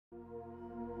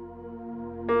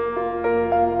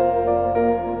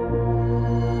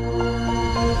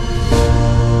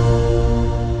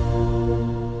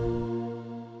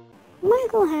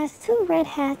red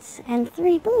hats and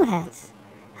 3 blue hats.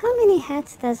 How many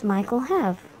hats does Michael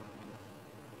have?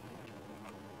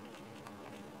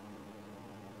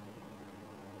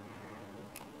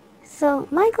 So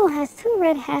Michael has 2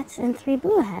 red hats and 3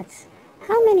 blue hats.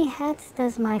 How many hats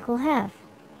does Michael have?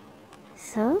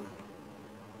 So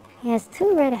he has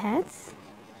 2 red hats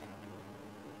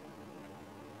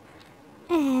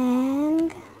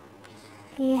and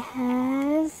he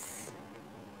has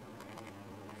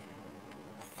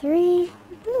 3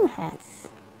 blue hats.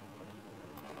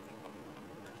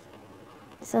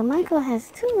 So Michael has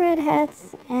 2 red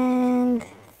hats and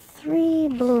 3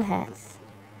 blue hats.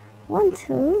 1,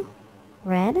 2,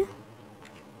 red.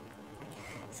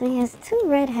 So he has 2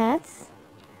 red hats,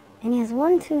 and he has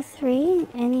 1, 2, 3,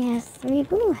 and he has 3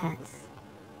 blue hats.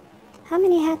 How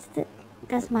many hats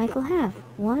does Michael have?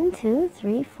 1, 2,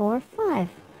 3, 4, 5.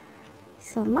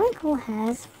 So Michael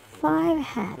has 5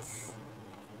 hats.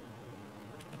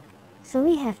 So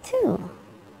we have 2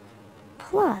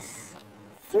 plus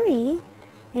 3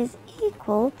 is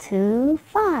equal to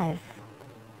 5.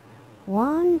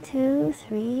 1, 2,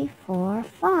 3, 4,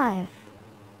 5.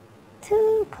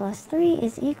 2 plus 3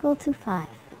 is equal to 5.